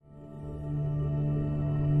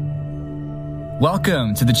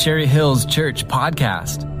Welcome to the Cherry Hills Church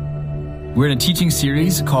podcast. We're in a teaching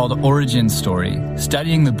series called Origin Story,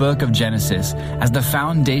 studying the book of Genesis as the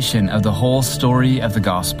foundation of the whole story of the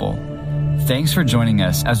gospel. Thanks for joining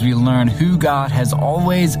us as we learn who God has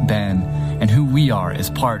always been and who we are as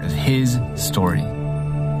part of His story.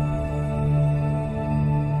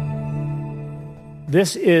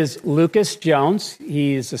 This is Lucas Jones.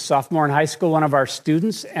 He's a sophomore in high school, one of our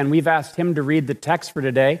students, and we've asked him to read the text for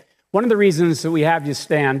today. One of the reasons that we have you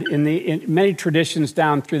stand in many traditions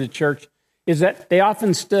down through the church is that they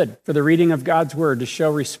often stood for the reading of God's word to show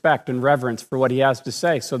respect and reverence for what he has to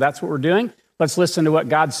say. So that's what we're doing. Let's listen to what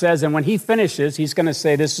God says. And when he finishes, he's going to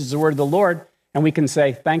say, "This is the word of the Lord." And we can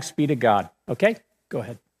say, "Thanks be to God." Okay? Go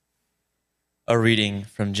ahead. A reading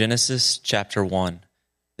from Genesis chapter 1.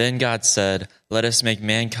 Then God said, "Let us make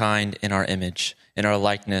mankind in our image, in our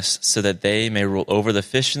likeness, so that they may rule over the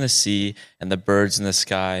fish in the sea and the birds in the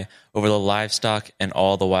sky, over the livestock and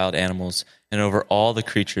all the wild animals, and over all the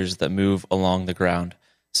creatures that move along the ground."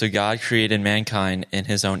 So God created mankind in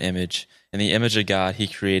his own image. In the image of God he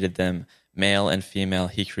created them, male and female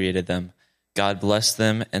he created them. God blessed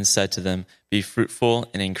them and said to them, "Be fruitful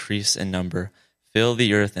and increase in number. Fill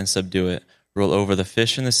the earth and subdue it. Rule over the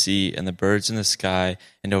fish in the sea and the birds in the sky,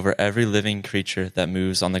 and over every living creature that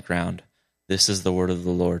moves on the ground." This is the word of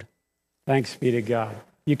the Lord. Thanks be to God.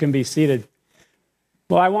 You can be seated.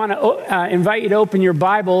 Well, I want to invite you to open your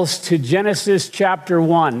Bibles to Genesis chapter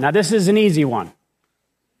 1. Now, this is an easy one.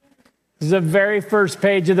 This is the very first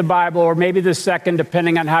page of the Bible, or maybe the second,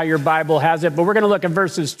 depending on how your Bible has it. But we're going to look at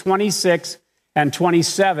verses 26 and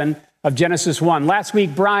 27 of Genesis 1. Last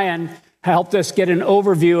week, Brian helped us get an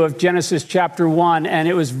overview of Genesis chapter 1, and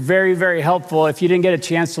it was very, very helpful. If you didn't get a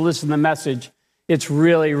chance to listen to the message, it's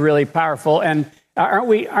really, really powerful. And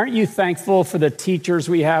aren't you thankful for the teachers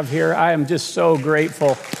we have here? I am just so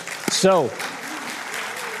grateful. So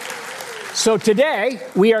today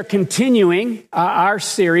we are continuing our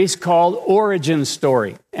series called Origin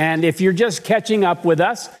Story. And if you're just catching up with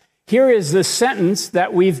us, here is the sentence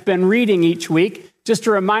that we've been reading each week, just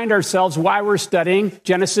to remind ourselves why we're studying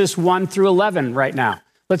Genesis 1 through 11 right now.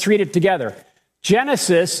 Let's read it together.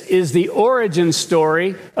 Genesis is the origin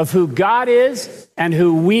story of who God is and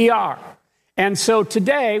who we are. And so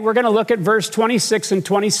today we're going to look at verse 26 and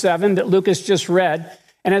 27 that Lucas just read.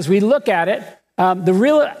 And as we look at it,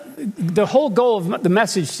 the whole goal of the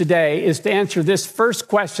message today is to answer this first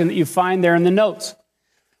question that you find there in the notes.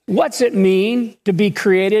 What's it mean to be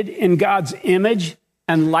created in God's image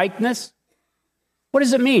and likeness? What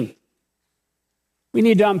does it mean? We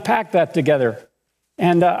need to unpack that together.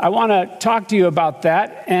 And I want to talk to you about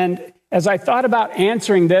that. And as I thought about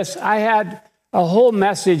answering this, I had a whole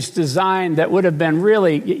message designed that would have been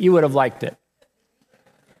you would have liked it.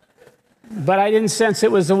 But I didn't sense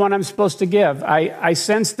it was the one I'm supposed to give. I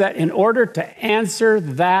sensed that in order to answer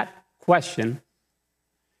that question,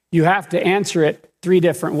 you have to answer it three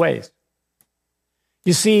different ways.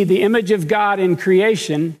 You see, the image of God in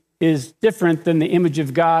creation is different than the image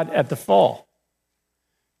of God at the fall.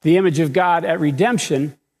 The image of God at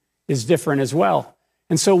redemption is different as well.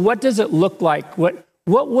 And so what does it look like? What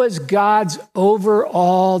was God's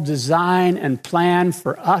overall design and plan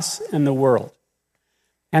for us and the world?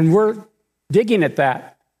 And we're digging at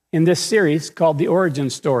that in this series called The Origin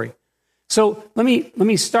Story. So let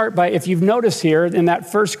me start by, if you've noticed here in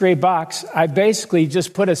that first gray box, I basically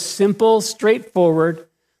just put a simple, straightforward,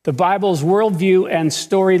 the Bible's worldview and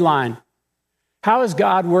storyline. How is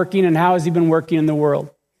God working and how has he been working in the world?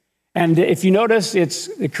 And if you notice, it's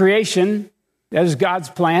the creation, that is God's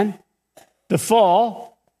plan. The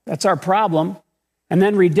fall, that's our problem. And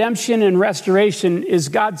then redemption and restoration is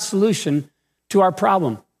God's solution to our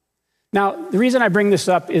problem. Now, the reason I bring this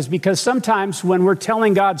up is because sometimes when we're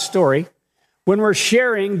telling God's story, when we're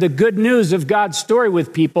sharing the good news of God's story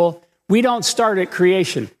with people, we don't start at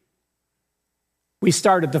creation. We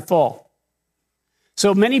start at the fall.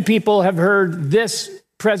 So many people have heard this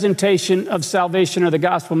presentation of salvation or the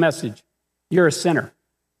gospel message. You're a sinner.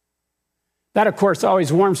 That, of course,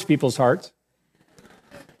 always warms people's hearts.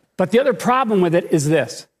 But the other problem with it is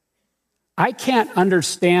this. I can't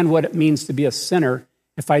understand what it means to be a sinner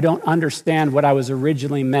if I don't understand what I was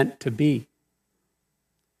originally meant to be.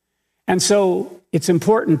 And so it's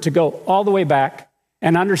important to go all the way back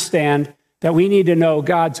and understand that we need to know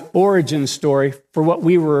God's origin story for what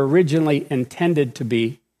we were originally intended to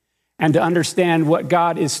be, and to understand what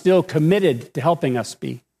God is still committed to helping us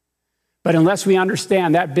be. But unless we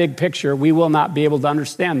understand that big picture, we will not be able to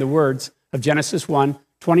understand the words of Genesis 1,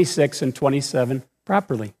 26 and 27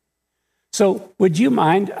 properly. So would you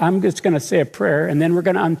mind, I'm just going to say a prayer, and then we're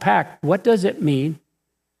going to unpack what does it mean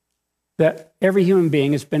that every human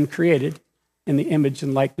being has been created in the image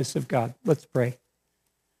and likeness of God. Let's pray.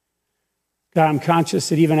 God, I'm conscious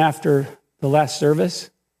that even after the last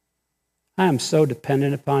service, I am so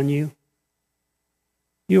dependent upon you.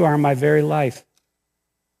 You are my very life,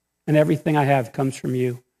 and everything I have comes from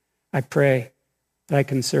you. I pray that I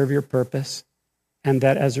can serve your purpose, and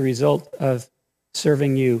that as a result of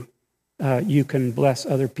serving you, you can bless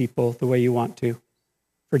other people the way you want to,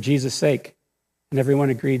 for Jesus' sake. And everyone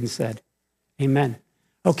agreed and said, amen.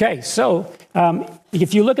 Okay, so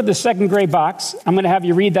if you look at the second gray box, I'm going to have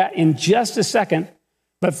you read that in just a second.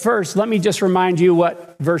 But first, let me just remind you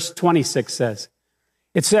what verse 26 says.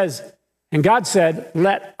 It says, and God said,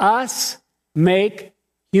 let us make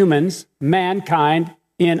humans, mankind,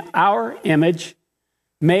 in our image,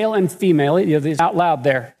 male and female. You have these out loud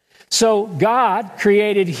there. So God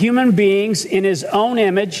created human beings in his own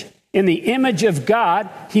image. In the image of God,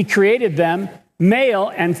 he created them.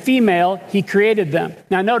 Male and female, he created them.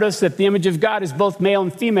 Now notice that the image of God is both male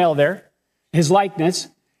and female there, his likeness.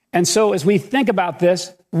 And so as we think about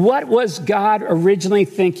this, what was God originally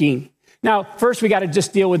thinking? Now, first we got to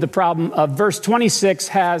just deal with the problem of verse 26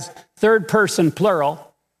 has third person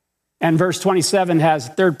plural, and verse 27 has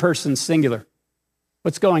third person singular.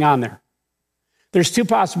 What's going on there? There's two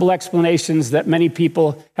possible explanations that many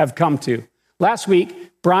people have come to. Last week,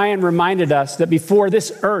 Brian reminded us that before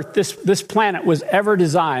this earth, this planet was ever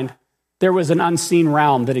designed, there was an unseen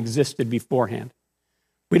realm that existed beforehand.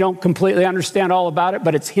 We don't completely understand all about it,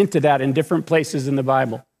 but it's hinted at in different places in the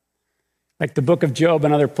Bible, like the book of Job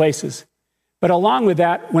and other places. But along with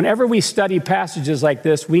that, whenever we study passages like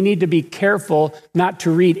this, we need to be careful not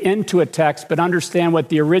to read into a text, but understand what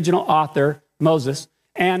the original author, Moses,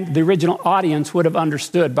 and the original audience would have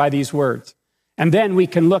understood by these words. And then we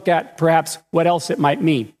can look at perhaps what else it might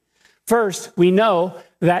mean. First, we know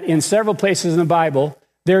that in several places in the Bible,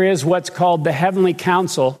 there is what's called the heavenly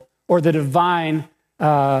council or the divine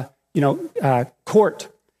court.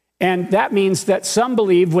 And that means that some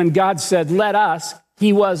believe when God said, let us,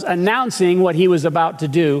 he was announcing what he was about to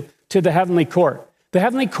do to the heavenly court. The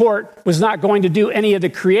heavenly court was not going to do any of the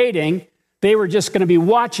creating. They were just going to be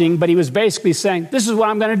watching, but he was basically saying, this is what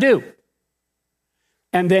I'm going to do.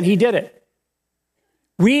 And then he did it.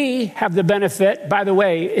 We have the benefit, by the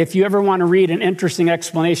way, if you ever want to read an interesting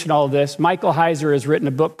explanation of all of this, Michael Heiser has written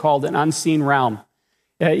a book called An Unseen Realm.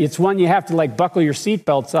 It's one you have to buckle your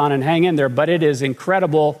seatbelts on and hang in there, but it is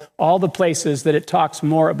incredible, all the places that it talks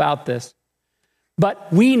more about this.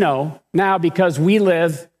 But we know now, because we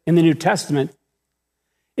live in the New Testament,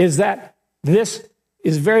 is that this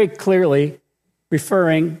is very clearly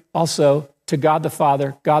referring also to God the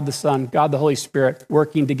Father, God the Son, God the Holy Spirit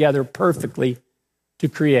working together perfectly to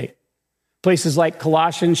create. Places like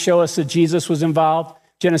Colossians show us that Jesus was involved.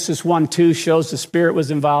 Genesis 1:2 shows the Spirit was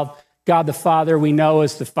involved. God the Father, we know,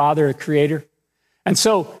 is the Father, the Creator. And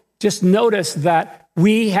so just notice that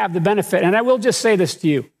we have the benefit. And I will just say this to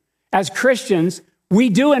you. As Christians, we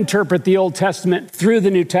do interpret the Old Testament through the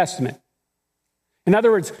New Testament. In other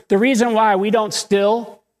words, the reason why we don't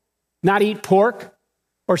still not eat pork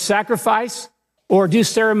or sacrifice or do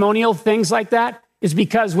ceremonial things like that is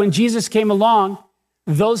because when Jesus came along,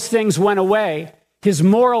 those things went away. His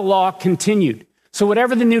moral law continued. So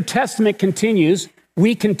whatever the New Testament continues,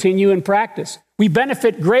 we continue in practice. We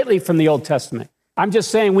benefit greatly from the Old Testament. I'm just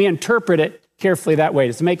saying we interpret it carefully that way.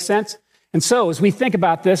 Does it make sense? And so as we think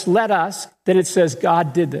about this, let us, then it says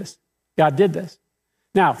God did this. God did this.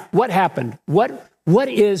 Now, what happened? What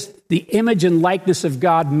is the image and likeness of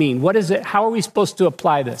God mean? What is it? How are we supposed to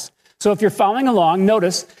apply this? So if you're following along,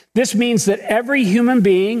 notice this means that every human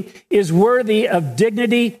being is worthy of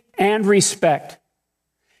dignity and respect.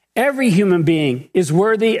 Every human being is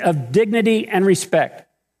worthy of dignity and respect.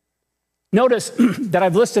 Notice that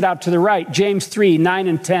I've listed out to the right, James 3:9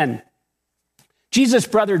 and 10. Jesus'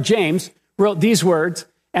 brother James wrote these words.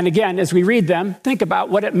 And again, as we read them, think about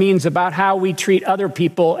what it means about how we treat other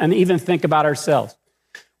people and even think about ourselves.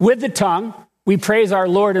 With the tongue, we praise our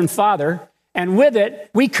Lord and Father, and with it,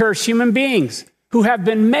 we curse human beings who have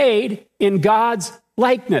been made in God's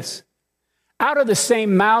likeness. Out of the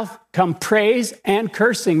same mouth come praise and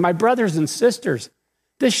cursing. My brothers and sisters,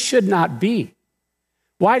 this should not be.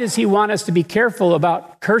 Why does he want us to be careful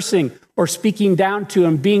about cursing or speaking down to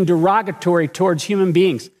and being derogatory towards human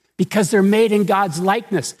beings? Because they're made in God's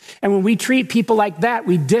likeness. And when we treat people like that,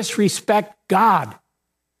 we disrespect God.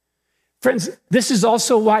 Friends, this is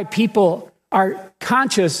also why people are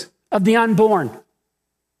conscious of the unborn.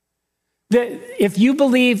 That if you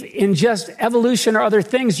believe in just evolution or other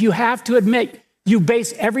things, you have to admit you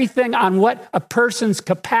base everything on what a person's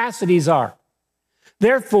capacities are.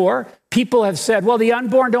 Therefore, People have said, well, the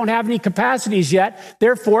unborn don't have any capacities yet,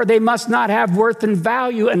 therefore they must not have worth and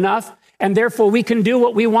value enough, and therefore we can do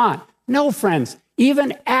what we want. No, friends,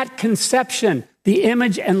 even at conception, the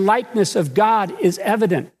image and likeness of God is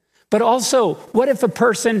evident. But also, what if a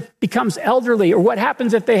person becomes elderly, or what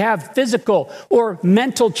happens if they have physical or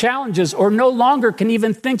mental challenges, or no longer can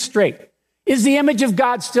even think straight? Is the image of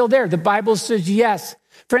God still there? The Bible says yes.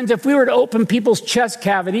 Friends, if we were to open people's chest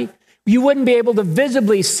cavity, you wouldn't be able to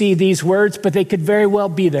visibly see these words, but they could very well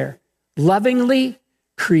be there. Lovingly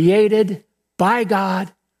created by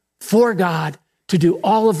God, for God, to do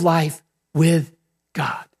all of life with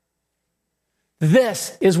God.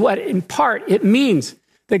 This is what, in part, it means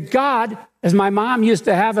that God, as my mom used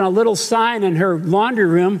to have in a little sign in her laundry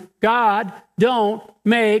room, God don't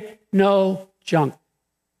make no junk.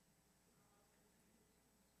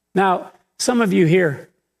 Now, some of you here,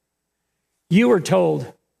 you were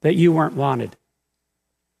told that you weren't wanted.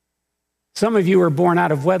 Some of you were born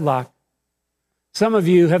out of wedlock. Some of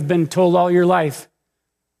you have been told all your life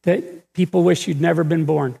that people wish you'd never been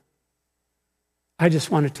born. I just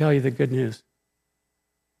want to tell you the good news.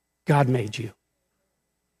 God made you.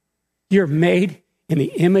 You're made in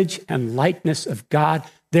the image and likeness of God.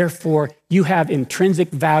 Therefore, you have intrinsic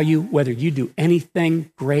value whether you do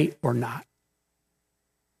anything great or not.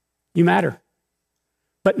 You matter.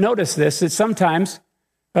 But notice this, that sometimes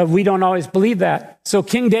we don't always believe that. So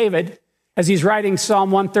King David, as he's writing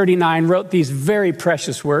Psalm 139, wrote these very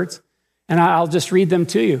precious words, and I'll just read them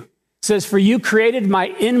to you. It says, "For you created my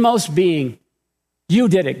inmost being. You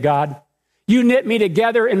did it, God. You knit me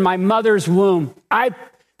together in my mother's womb.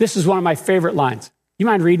 This is one of my favorite lines. You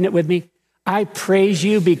mind reading it with me? I praise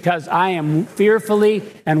you because I am fearfully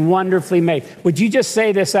and wonderfully made." Would you just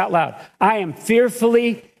say this out loud? I am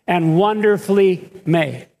fearfully and wonderfully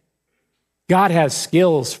made. God has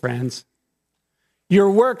skills, friends. Your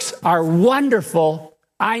works are wonderful.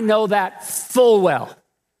 I know that full well.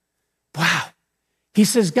 Wow. He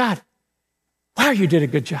says, God, wow, you did a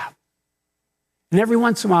good job. And every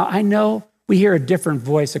once in a while, I know we hear a different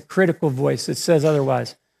voice, a critical voice that says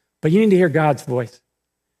otherwise. But you need to hear God's voice.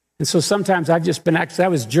 And so sometimes I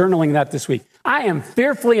was journaling that this week. I am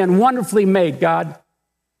fearfully and wonderfully made, God.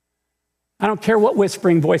 I don't care what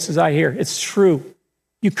whispering voices I hear. It's true.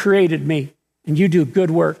 You created me, and you do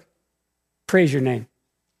good work. Praise your name.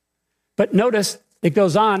 But notice it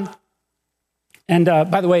goes on. And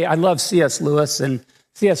by the way, I love C.S. Lewis, and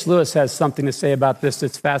C.S. Lewis has something to say about this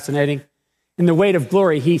that's fascinating. In The Weight of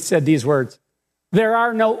Glory, he said these words, "There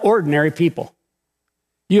are no ordinary people.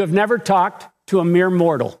 You have never talked to a mere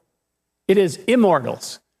mortal. It is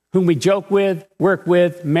immortals whom we joke with, work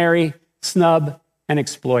with, marry, snub, and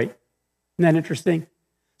exploit." Isn't that interesting?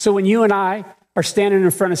 So when you and I are standing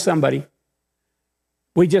in front of somebody,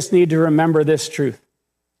 we just need to remember this truth.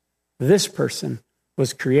 This person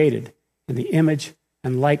was created in the image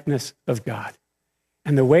and likeness of God.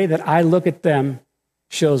 And the way that I look at them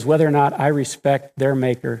shows whether or not I respect their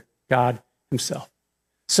maker, God himself.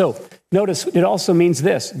 So notice it also means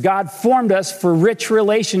this. God formed us for rich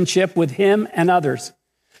relationship with him and others.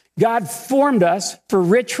 God formed us for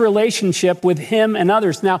rich relationship with him and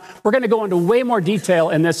others. Now, we're going to go into way more detail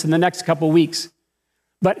in this in the next couple of weeks.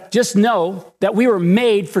 But just know that we were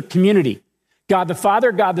made for community. God the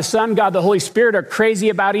Father, God the Son, God the Holy Spirit are crazy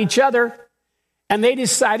about each other. And they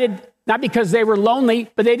decided, not because they were lonely,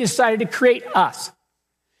 but they decided to create us.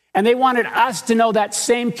 And they wanted us to know that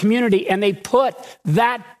same community. And they put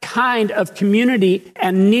that kind of community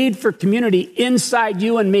and need for community inside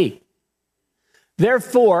you and me.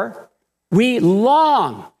 Therefore, we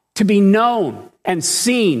long to be known and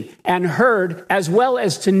seen and heard, as well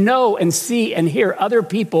as to know and see and hear other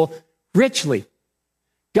people richly.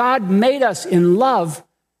 God made us in love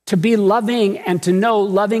to be loving and to know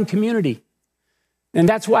loving community. And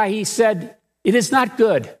that's why he said, it is not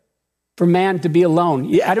good for man to be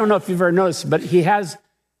alone. I don't know if you've ever noticed, but he has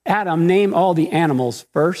Adam name all the animals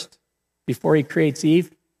first before he creates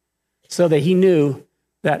Eve, so that he knew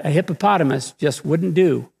that a hippopotamus just wouldn't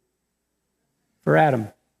do for Adam.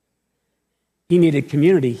 He needed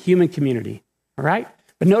community, human community, all right?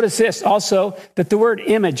 But notice this also, that the word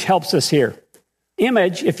image helps us here.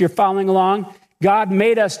 Image, if you're following along, God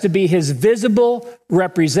made us to be his visible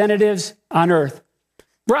representatives on earth.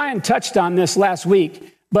 Brian touched on this last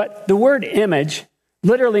week, but the word image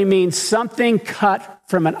literally means something cut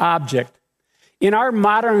from an object. In our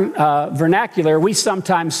modern vernacular, we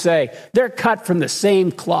sometimes say, they're cut from the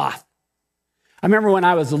same cloth. I remember when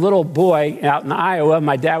I was a little boy out in Iowa,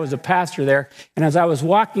 my dad was a pastor there, and as I was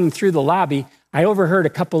walking through the lobby, I overheard a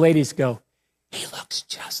couple ladies go, he looks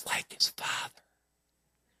just like his father.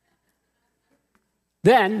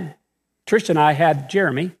 Then, Trish and I had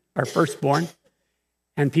Jeremy, our firstborn,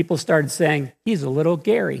 and people started saying, he's a little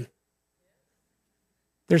Gary.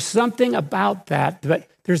 There's something about that, but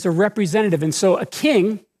there's a representative. And so a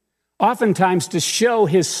king, oftentimes to show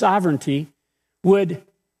his sovereignty, would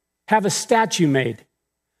have a statue made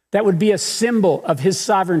that would be a symbol of his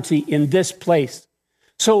sovereignty in this place.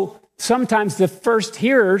 So sometimes the first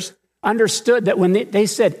hearers understood that when they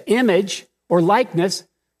said image or likeness,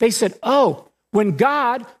 they said, oh, when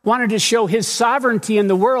God wanted to show his sovereignty in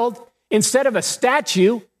the world, instead of a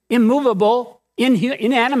statue, immovable,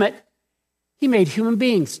 inanimate, he made human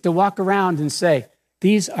beings to walk around and say,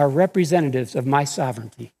 these are representatives of my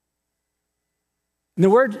sovereignty. And the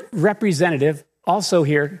word representative also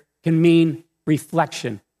here can mean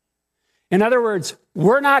reflection. In other words,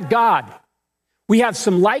 we're not God. We have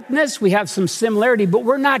some likeness, we have some similarity, but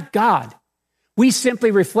we're not God. We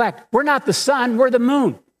simply reflect. We're not the sun, we're the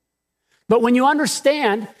moon. But when you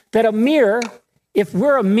understand that a mirror, if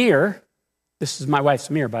we're a mirror, this is my wife's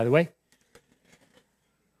mirror, by the way.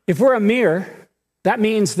 If we're a mirror, that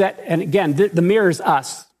means that, and again, the mirror is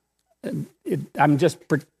us. I'm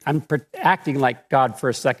acting like God for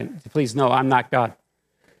a second. Please know I'm not God.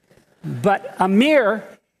 But a mirror,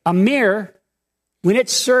 when it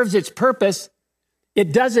serves its purpose,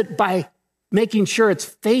 it does it by making sure it's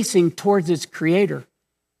facing towards its creator.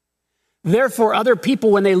 Therefore, other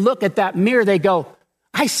people, when they look at that mirror, they go,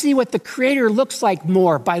 I see what the creator looks like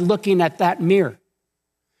more by looking at that mirror.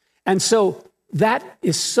 And so that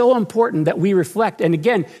is so important that we reflect. And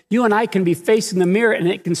again, you and I can be facing the mirror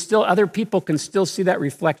and other people can still see that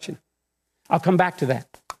reflection. I'll come back to that.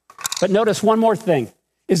 But notice one more thing,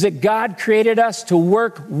 is that God created us to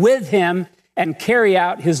work with him and carry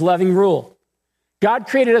out his loving rule. God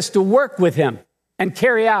created us to work with him and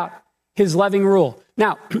carry out his loving rule.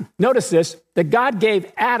 Now, notice this, that God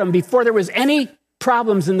gave Adam, before there was any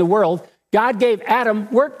problems in the world, God gave Adam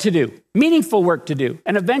work to do, meaningful work to do.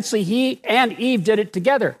 And eventually he and Eve did it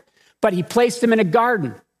together. But he placed them in a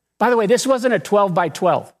garden. By the way, this wasn't a 12 by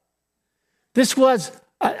 12. This was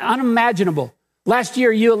unimaginable. Last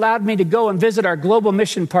year, you allowed me to go and visit our global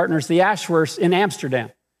mission partners, the Ashworths in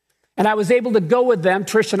Amsterdam. And I was able to go with them,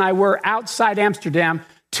 Trish and I were outside Amsterdam,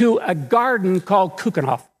 to a garden called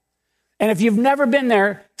Keukenhof. And if you've never been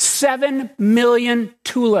there, 7 million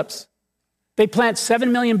tulips. They plant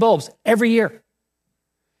 7 million bulbs every year.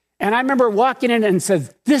 And I remember walking in and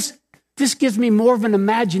said, this gives me more of an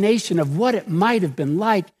imagination of what it might have been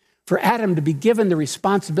like for Adam to be given the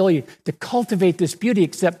responsibility to cultivate this beauty,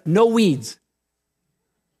 except no weeds.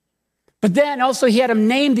 But then also he had him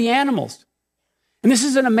name the animals. And this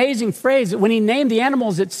is an amazing phrase that when he named the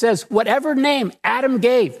animals, it says, whatever name Adam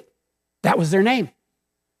gave, that was their name.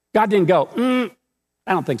 God didn't go,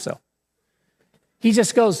 I don't think so. He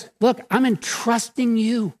just goes, look, I'm entrusting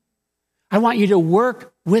you. I want you to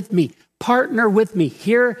work with me, partner with me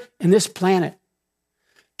here in this planet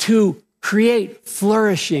to create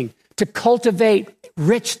flourishing, to cultivate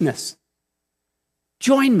richness.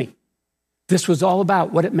 Join me. This was all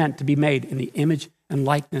about what it meant to be made in the image and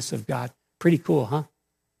likeness of God. Pretty cool, huh?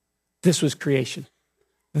 This was creation.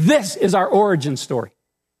 This is our origin story.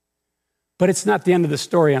 But it's not the end of the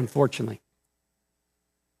story, unfortunately.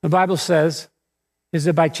 The Bible says is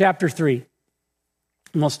that by chapter 3,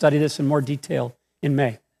 and we'll study this in more detail in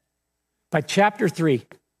May. By chapter 3,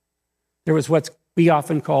 there was what we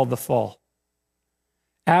often call the fall.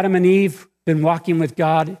 Adam and Eve been walking with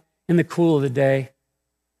God in the cool of the day.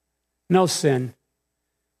 No sin.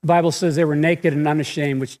 The Bible says they were naked and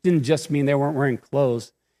unashamed, which didn't just mean they weren't wearing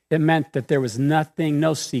clothes. It meant that there was nothing,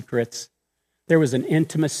 no secrets. There was an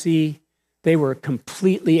intimacy. They were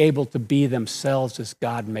completely able to be themselves as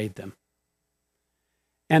God made them.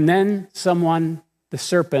 And then someone, the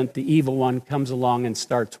serpent, the evil one, comes along and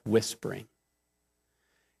starts whispering.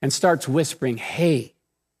 And starts whispering, hey,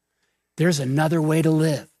 there's another way to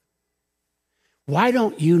live. Why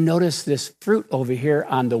don't you notice this fruit over here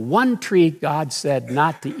on the one tree God said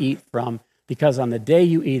not to eat from, because on the day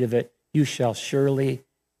you eat of it, you shall surely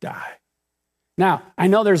die. Now, I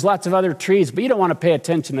know there's lots of other trees, but you don't want to pay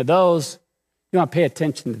attention to those. You want to pay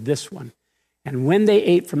attention to this one. And when they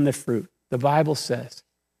ate from the fruit, the Bible says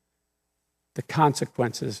the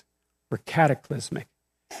consequences were cataclysmic,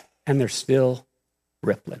 and they're still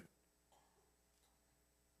rippling.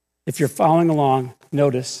 If you're following along,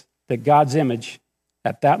 notice that God's image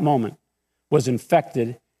at that moment was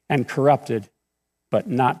infected and corrupted, but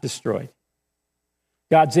not destroyed.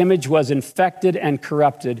 God's image was infected and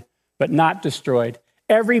corrupted, but not destroyed.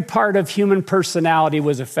 Every part of human personality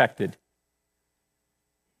was affected.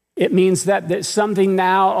 It means that something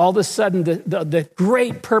now, all of a sudden, the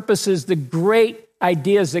great purposes, the great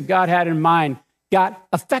ideas that God had in mind got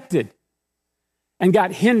affected and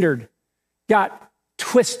got hindered, got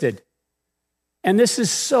twisted. And this is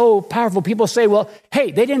so powerful. People say, well,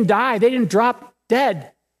 hey, they didn't die. They didn't drop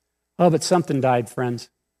dead. Oh, but something died, friends.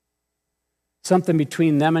 Something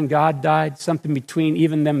between them and God died. Something between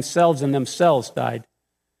even themselves and themselves died.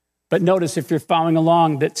 But notice, if you're following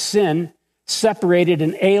along, that sin separated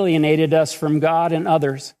and alienated us from God and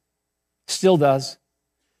others. Still does.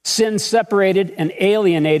 Sin separated and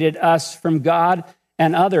alienated us from God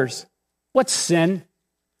and others. What's sin?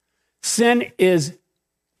 Sin is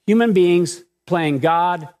human beings playing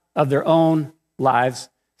God of their own lives.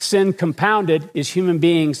 Sin compounded is human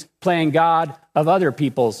beings playing God of other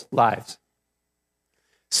people's lives.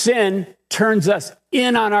 Sin turns us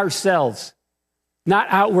in on ourselves, not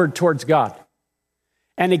outward towards God.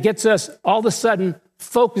 And it gets us all of a sudden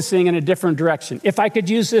focusing in a different direction. If I could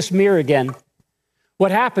use this mirror again,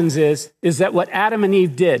 what happens is that what Adam and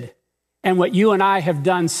Eve did and what you and I have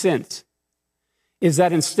done since is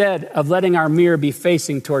that instead of letting our mirror be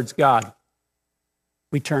facing towards God,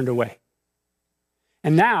 we turned away.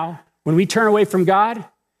 And now, when we turn away from God,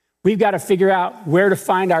 we've got to figure out where to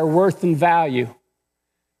find our worth and value,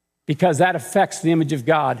 because that affects the image of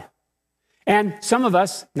God. And some of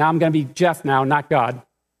us, now I'm going to be Jeff now, not God,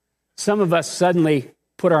 some of us suddenly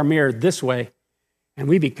put our mirror this way, and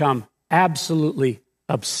we become absolutely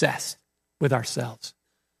obsessed with ourselves.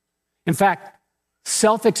 In fact,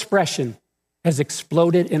 self-expression has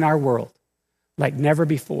exploded in our world like never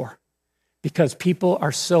before, because people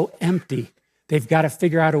are so empty. They've got to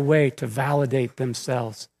figure out a way to validate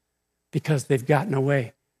themselves because they've gotten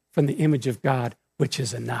away from the image of God, which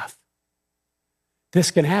is enough.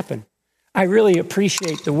 This can happen. I really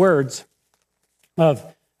appreciate the words of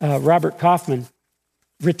Robert Kaufman.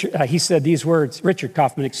 He said these words, Richard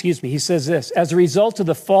Kaufman, he says this: as a result of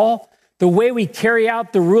the fall, the way we carry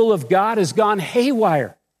out the rule of God has gone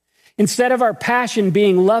haywire. Instead of our passion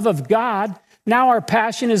being love of God, now our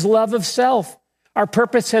passion is love of self. Our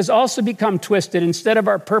purpose has also become twisted. Instead of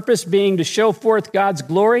our purpose being to show forth God's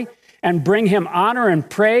glory and bring him honor and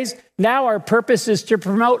praise, now our purpose is to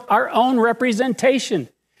promote our own representation.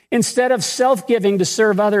 Instead of self-giving to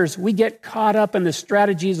serve others, we get caught up in the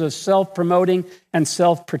strategies of self-promoting and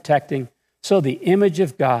self-protecting. So the image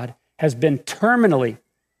of God has been terminally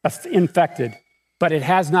infected, but it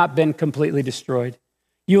has not been completely destroyed.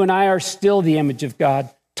 You and I are still the image of God,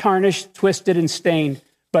 tarnished, twisted, and stained,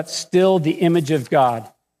 but still the image of God.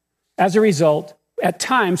 As a result, at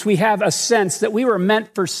times we have a sense that we were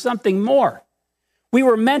meant for something more. We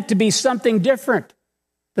were meant to be something different.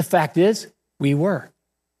 The fact is, we were.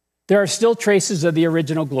 There are still traces of the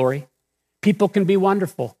original glory. People can be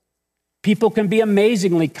wonderful. People can be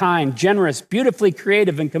amazingly kind, generous, beautifully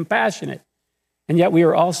creative, and compassionate. And yet we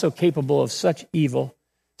are also capable of such evil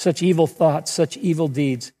thoughts, such evil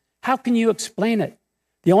deeds. How can you explain it?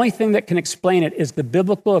 The only thing that can explain it is the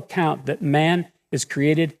biblical account that man is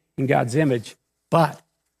created in God's image, but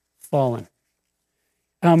fallen.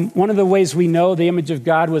 One of the ways we know the image of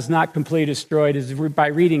God was not completely destroyed is by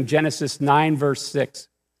reading Genesis 9, verse 6.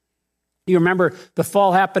 You remember the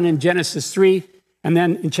fall happened in Genesis 3, and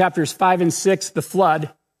then in chapters 5 and 6, the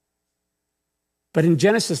flood. But in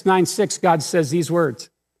Genesis 9:6, God says these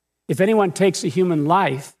words: if anyone takes a human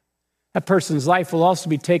life, that person's life will also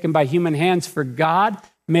be taken by human hands, for God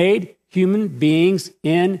made human beings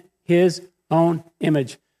in his own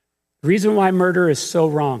image. The reason why murder is so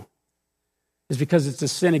wrong is because it's a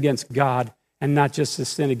sin against God and not just a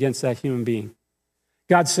sin against that human being.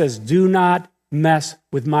 God says, do not mess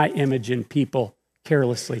with my image in people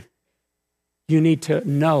carelessly. You need to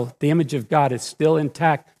know the image of God is still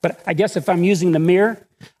intact. But I guess if I'm using the mirror,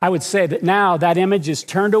 I would say that now that image is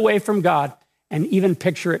turned away from God, and even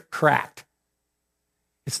picture it cracked.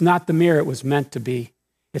 It's not the mirror it was meant to be.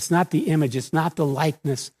 It's not the image. It's not the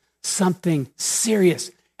likeness. Something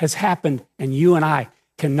serious has happened, and you and I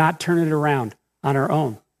cannot turn it around on our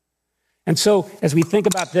own. And so as we think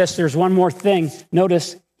about this, there's one more thing.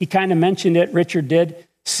 Notice he kind of mentioned it, Richard did.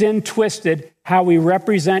 Sin twisted how we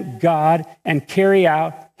represent God and carry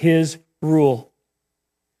out his rule.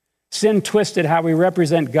 Sin twisted how we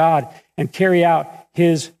represent God and carry out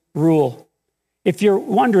his rule. If you're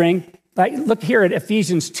wondering, look here at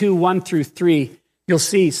Ephesians 2, 1 through 3. You'll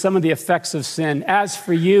see some of the effects of sin. As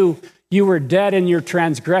for you, you were dead in your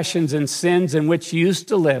transgressions and sins in which you used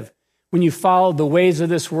to live, when you followed the ways of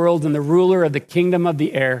this world and the ruler of the kingdom of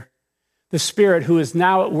the air, the Spirit who is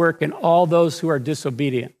now at work in all those who are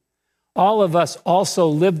disobedient. All of us also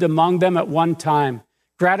lived among them at one time,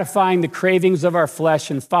 gratifying the cravings of our flesh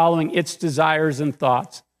and following its desires and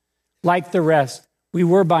thoughts. Like the rest, we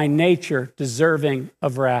were by nature deserving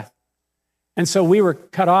of wrath. And so we were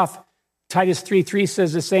cut off. Titus 3:3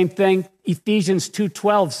 says the same thing. Ephesians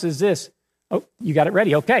 2:12 says this. Oh, you got it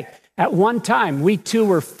ready. Okay. At one time, we too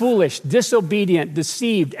were foolish, disobedient,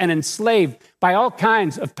 deceived, and enslaved by all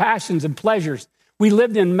kinds of passions and pleasures. We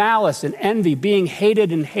lived in malice and envy, being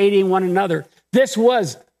hated and hating one another. This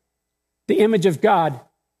was the image of God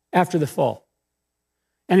after the fall.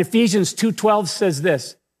 And Ephesians 2:12 says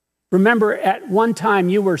this. Remember, at one time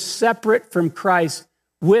you were separate from Christ,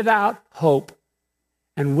 without hope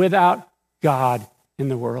and without God in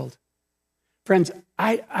the world. Friends,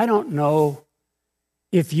 I don't know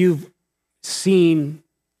if you've seen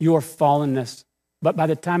your fallenness, but by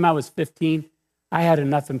the time I was 15, I had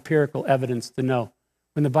enough empirical evidence to know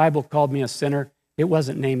when the Bible called me a sinner, it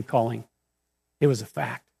wasn't name calling. It was a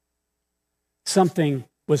fact. Something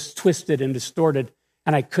was twisted and distorted,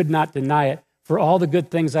 and I could not deny it. For all the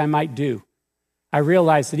good things I might do, I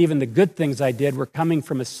realized that even the good things I did were coming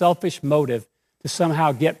from a selfish motive to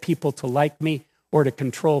somehow get people to like me or to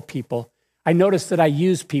control people. I noticed that I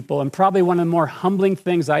used people, and probably one of the more humbling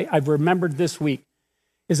things I've remembered this week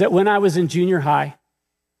is that when I was in junior high,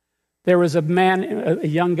 there was a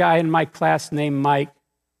young guy in my class named Mike,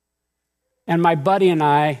 and my buddy and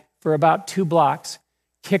I, for about 2 blocks,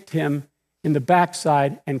 kicked him in the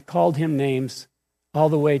backside and called him names all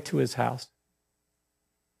the way to his house.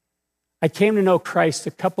 I came to know Christ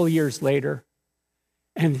a couple of years later,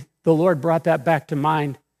 and the Lord brought that back to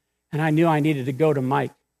mind, and I knew I needed to go to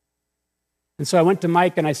Mike. And so I went to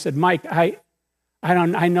Mike and I said, Mike, I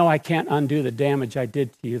know I can't undo the damage I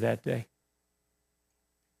did to you that day.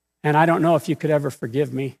 And I don't know if you could ever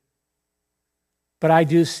forgive me, but I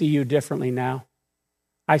do see you differently now.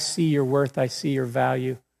 I see your worth, I see your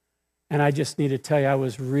value, and I just need to tell you I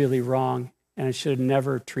was really wrong, and I should have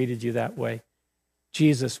never treated you that way.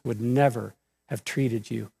 Jesus would never have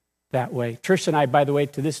treated you that way. Trish and I, by the way,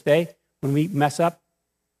 to this day, when we mess up,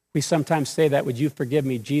 we sometimes say that, would you forgive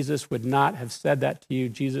me? Jesus would not have said that to you.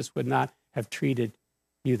 Jesus would not have treated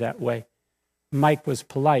you that way. Mike was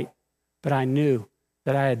polite, but I knew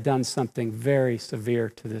that I had done something very severe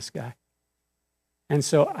to this guy. And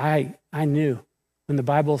so I knew when the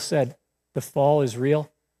Bible said the fall is real,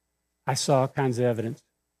 I saw all kinds of evidence.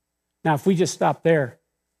 Now, if we just stop there,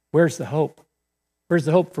 where's the hope? Where's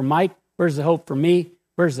the hope for Mike? Where's the hope for me?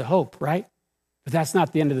 Where's the hope, right? But that's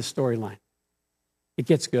not the end of the storyline. It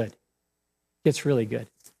gets good. It gets really good.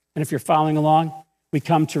 And if you're following along, we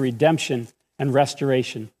come to redemption and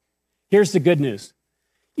restoration. Here's the good news.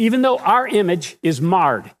 Even though our image is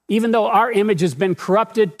marred, even though our image has been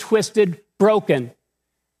corrupted, twisted, broken,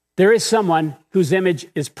 there is someone whose image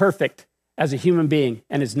is perfect as a human being,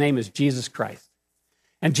 and his name is Jesus Christ.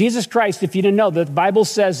 And Jesus Christ, if you didn't know, the Bible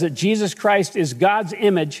says that Jesus Christ is God's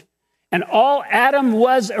image and all Adam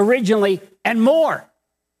was originally and more.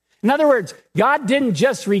 In other words, God didn't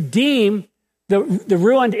just redeem the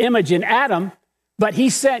ruined image in Adam, but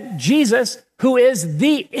he sent Jesus, who is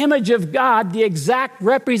the image of God, the exact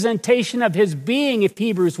representation of his being, if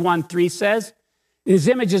Hebrews 1:3 says. His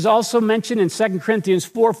image is also mentioned in 2 Corinthians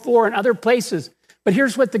 4:4 and other places. But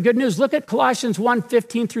here's what the good news. Look at Colossians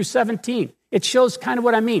 1:15 through 17. It shows kind of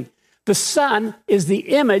what I mean. The Son is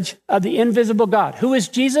the image of the invisible God. Who is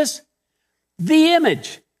Jesus? The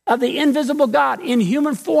image of the invisible God in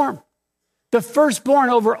human form. The firstborn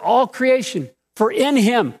over all creation. For in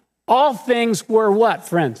him all things were what,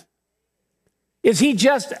 friends? Is he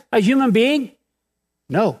just a human being?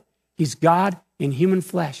 No, he's God in human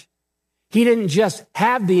flesh. He didn't just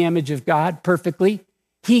have the image of God perfectly.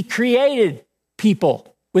 He created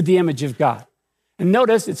people with the image of God. And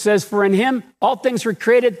notice it says, for in him all things were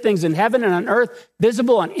created, things in heaven and on earth,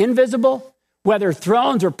 visible and invisible, whether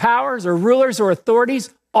thrones or powers or rulers or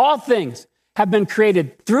authorities, all things have been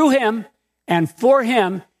created through him and for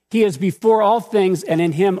him. He is before all things, and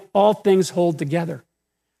in him all things hold together.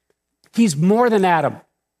 He's more than Adam.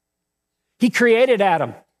 He created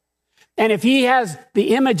Adam. And if he has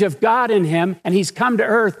the image of God in him and he's come to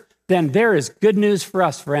earth, then there is good news for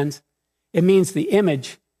us, friends. It means the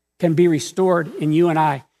image can be restored in you and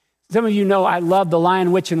I. Some of you know I love The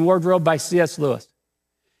Lion, Witch, and Wardrobe by C.S. Lewis.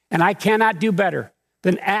 And I cannot do better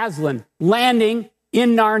than Aslan landing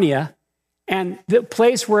in Narnia and the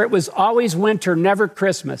place where it was always winter, never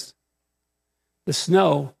Christmas. The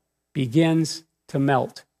snow begins to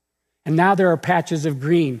melt. And now there are patches of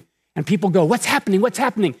green. And people go, what's happening? What's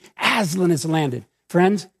happening? Aslan has landed.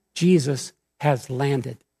 Friends, Jesus has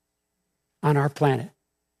landed on our planet.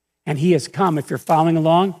 And he has come, if you're following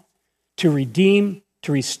along, to redeem,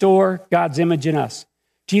 to restore God's image in us.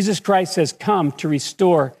 Jesus Christ has come to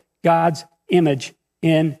restore God's image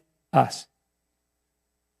in us.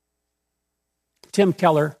 Tim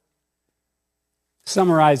Keller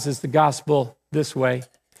summarizes the gospel this way.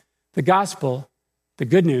 The gospel, the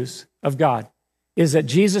good news of God, is that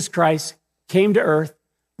Jesus Christ came to earth,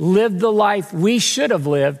 lived the life we should have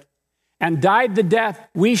lived, and died the death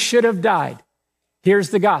we should have died. Here's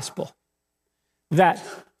the gospel, that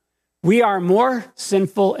we are more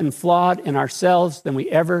sinful and flawed in ourselves than we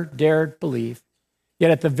ever dared believe.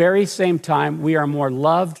 Yet at the very same time, we are more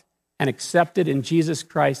loved and accepted in Jesus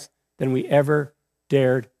Christ than we ever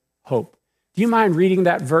dared hope. Do you mind reading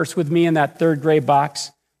that verse with me in that third gray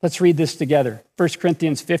box? Let's read this together. 1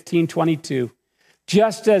 Corinthians 15:22.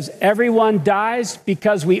 Just as everyone dies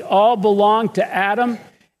because we all belong to Adam,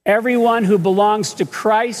 everyone who belongs to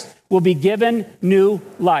Christ will be given new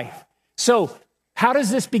life. So, how does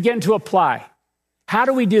this begin to apply? How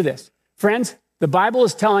do we do this? Friends, the Bible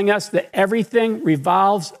is telling us that everything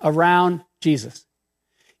revolves around Jesus.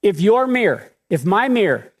 If my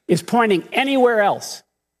mirror is pointing anywhere else,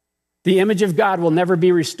 the image of God will never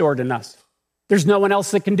be restored in us. There's no one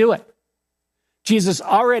else that can do it. Jesus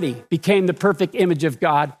already became the perfect image of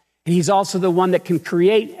God, and he's also the one that can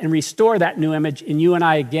create and restore that new image in you and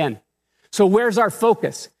I again. So where's our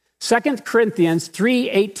focus? 2 Corinthians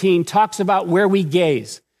 3:18 talks about where we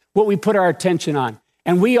gaze, what we put our attention on.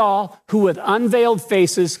 And we all, who with unveiled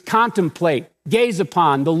faces contemplate, gaze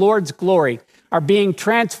upon the Lord's glory, are being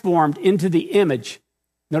transformed into the image.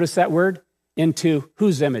 Notice that word? Into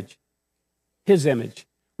whose image? His image,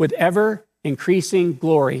 with ever increasing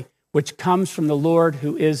glory, which comes from the Lord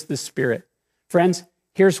who is the Spirit. Friends,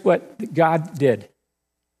 here's what God did.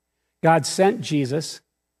 God sent Jesus,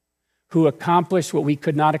 who accomplished what we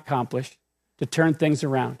could not accomplish, to turn things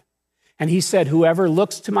around. And he said, whoever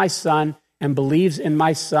looks to my Son and believes in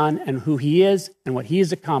my Son and who he is and what he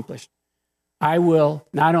has accomplished, I will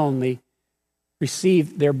not only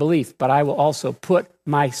receive their belief, but I will also put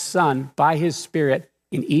my Son by his Spirit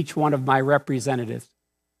in each one of my representatives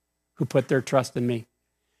who put their trust in me.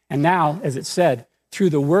 And now, as it said, through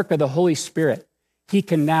the work of the Holy Spirit, he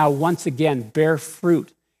can now once again bear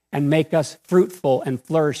fruit and make us fruitful and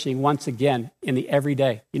flourishing once again in the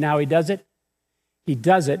everyday. You know how he does it? He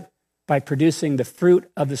does it by producing the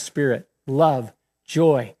fruit of the Spirit: love,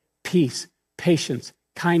 joy, peace, patience,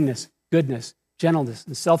 kindness, goodness, gentleness,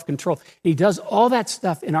 and self-control. And he does all that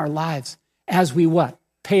stuff in our lives as we what?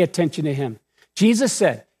 Pay attention to him. Jesus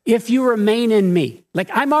said, if you remain in me, like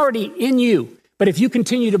I'm already in you, but if you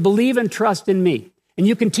continue to believe and trust in me, and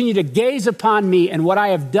you continue to gaze upon me and what I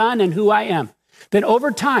have done and who I am, then over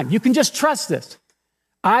time, you can just trust this.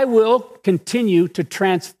 I will continue to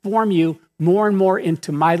transform you more and more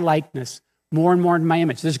into my likeness, more and more in my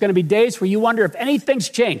image. There's going to be days where you wonder if anything's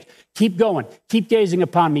changed. Keep going. Keep gazing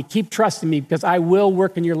upon me. Keep trusting me, because I will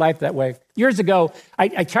work in your life that way. Years ago,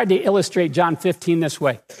 I tried to illustrate John 15 this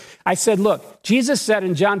way. I said, look, Jesus said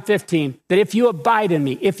in John 15 that if you abide in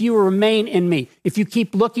me, if you remain in me, if you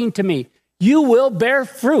keep looking to me, you will bear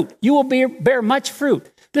fruit. You will bear much fruit.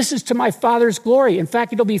 This is to my Father's glory. In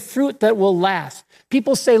fact, it'll be fruit that will last.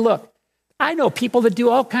 People say, look, I know people that do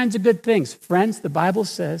all kinds of good things. Friends, the Bible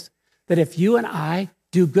says that if you and I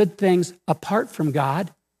do good things apart from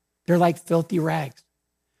God, they're like filthy rags.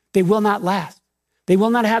 They will not last. They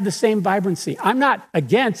will not have the same vibrancy. I'm not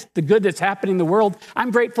against the good that's happening in the world.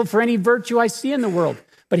 I'm grateful for any virtue I see in the world.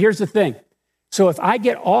 But here's the thing. So if I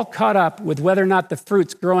get all caught up with whether or not the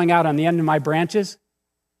fruit's growing out on the end of my branches,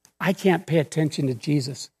 I can't pay attention to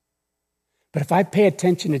Jesus. But if I pay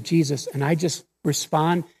attention to Jesus and I just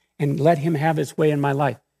respond and let him have his way in my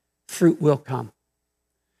life, fruit will come.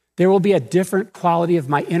 There will be a different quality of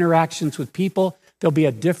my interactions with people. There'll be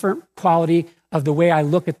a different quality of the way I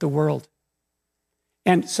look at the world.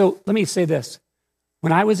 And so let me say this.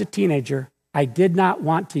 When I was a teenager, I did not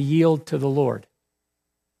want to yield to the Lord,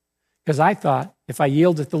 because I thought if I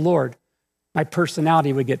yielded to the Lord, my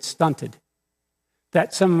personality would get stunted,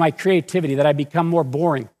 that some of my creativity, that I'd become more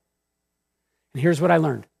boring. And here's what I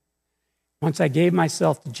learned. Once I gave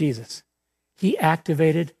myself to Jesus, he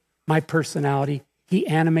activated my personality. He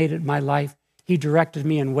animated my life. He directed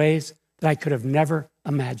me in ways that I could have never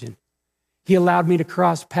imagined. He allowed me to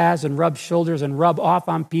cross paths and rub shoulders and rub off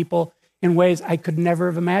on people in ways I could never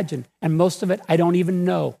have imagined. And most of it I don't even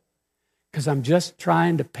know, because I'm just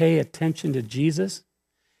trying to pay attention to Jesus.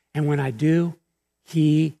 And when I do,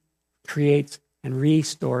 he creates and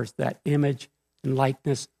restores that image and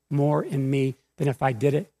likeness more in me than if I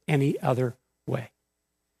did it any other way.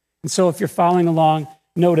 And so if you're following along,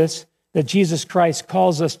 notice that Jesus Christ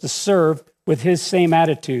calls us to serve with his same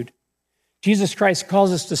attitude. Jesus Christ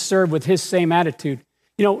calls us to serve with his same attitude.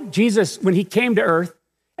 You know, Jesus, when he came to earth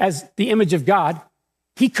as the image of God,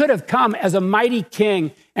 He could have come as a mighty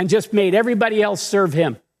king and just made everybody else serve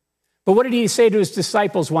him. But what did he say to his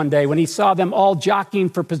disciples one day when he saw them all jockeying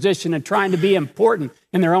for position and trying to be important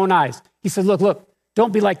in their own eyes? He said, look,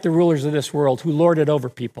 don't be like the rulers of this world who lord it over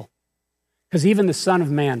people. Because even the Son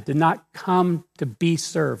of Man did not come to be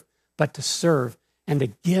served, but to serve and to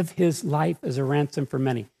give his life as a ransom for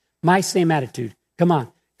many. My same attitude. Come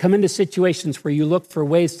on, come into situations where you look for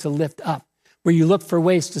ways to lift up, where you look for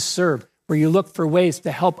ways to serve, where you look for ways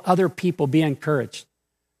to help other people be encouraged.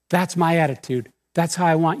 That's my attitude. That's how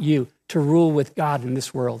I want you to rule with God in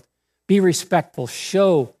this world. Be respectful.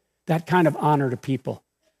 Show that kind of honor to people.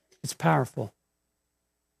 It's powerful.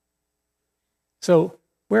 So,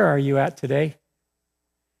 where are you at today?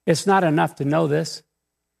 It's not enough to know this.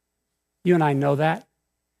 You and I know that.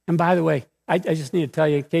 And by the way, I just need to tell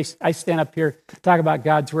you, in case I stand up here, talk about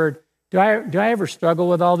God's word, do I ever struggle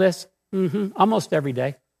with all this? Almost every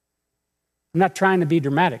day. I'm not trying to be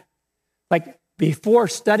dramatic. Like, before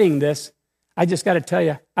studying this, I just got to tell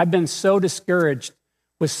you, I've been so discouraged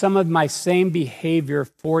with some of my same behavior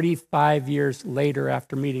 45 years later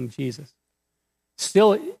after meeting Jesus.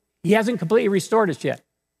 Still, he hasn't completely restored us yet.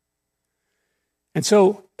 And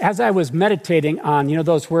so, as I was meditating on,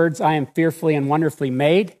 those words, I am fearfully and wonderfully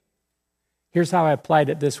made, here's how I applied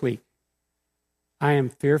it this week. I am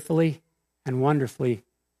fearfully and wonderfully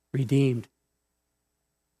redeemed.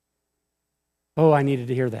 Oh, I needed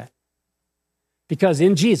to hear that. Because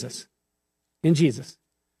in Jesus,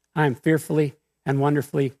 I am fearfully and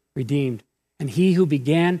wonderfully redeemed. And he who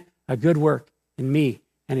began a good work in me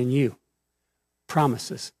and in you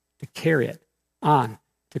promises to carry it on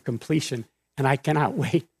to completion. And I cannot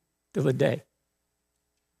wait till the day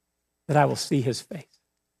that I will see his face.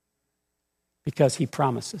 Because he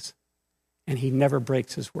promises, and he never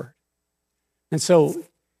breaks his word. And so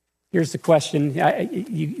here's the question.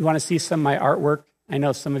 You want to see some of my artwork? I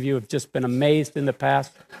know some of you have just been amazed in the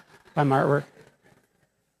past by my artwork.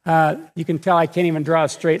 You can tell I can't even draw a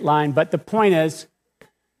straight line, but the point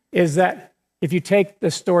is that if you take the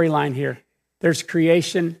storyline here, there's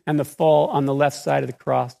creation and the fall on the left side of the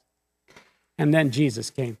cross. And then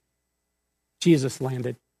Jesus came. Jesus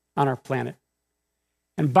landed on our planet.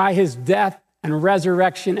 And by his death and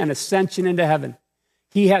resurrection and ascension into heaven,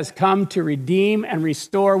 he has come to redeem and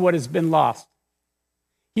restore what has been lost.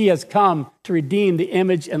 He has come to redeem the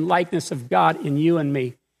image and likeness of God in you and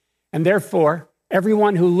me. And therefore,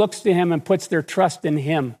 everyone who looks to him and puts their trust in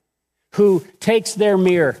him, who takes their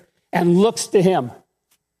mirror and looks to him,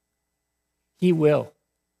 he will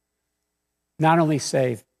not only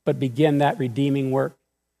save, but begin that redeeming work.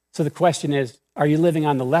 So the question is, are you living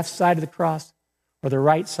on the left side of the cross or the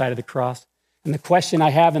right side of the cross? And the question I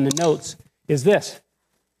have in the notes is this: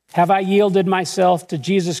 have I yielded myself to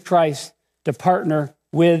Jesus Christ to partner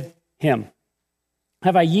with him?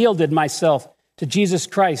 Have I yielded myself to Jesus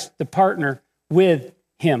Christ to partner with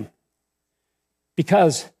him?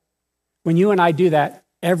 Because when you and I do that,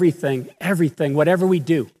 everything, whatever we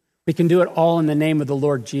do, we can do it all in the name of the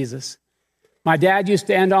Lord Jesus. My dad used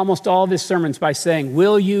to end almost all of his sermons by saying,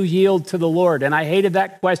 will you yield to the Lord? And I hated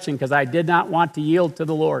that question because I did not want to yield to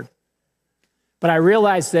the Lord. But I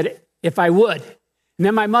realized that if I would, and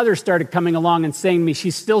then my mother started coming along and saying to me,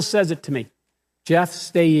 she still says it to me, Jeff,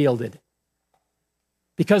 stay yielded.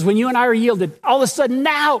 Because when you and I are yielded, all of a sudden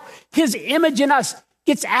now his image in us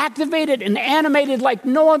gets activated and animated like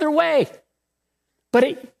no other way. But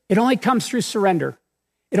it only comes through surrender.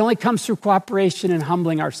 It only comes through cooperation and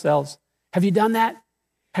humbling ourselves. Have you done that?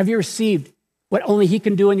 Have you received what only he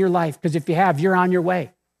can do in your life? Because if you have, you're on your way.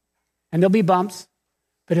 And there'll be bumps,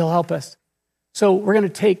 but he'll help us. So we're going to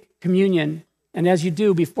take communion. And as you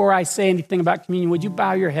do, before I say anything about communion, would you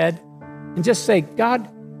bow your head and just say, God,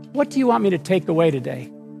 what do you want me to take away today?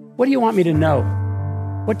 What do you want me to know?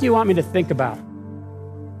 What do you want me to think about?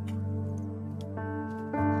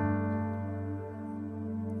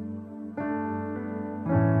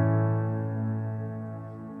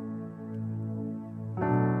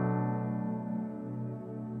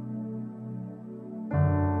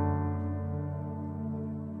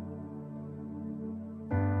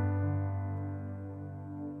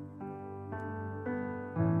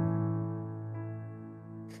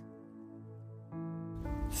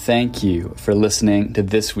 Thank you for listening to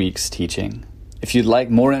this week's teaching. If you'd like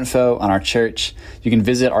more info on our church, you can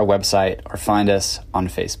visit our website or find us on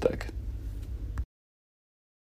Facebook.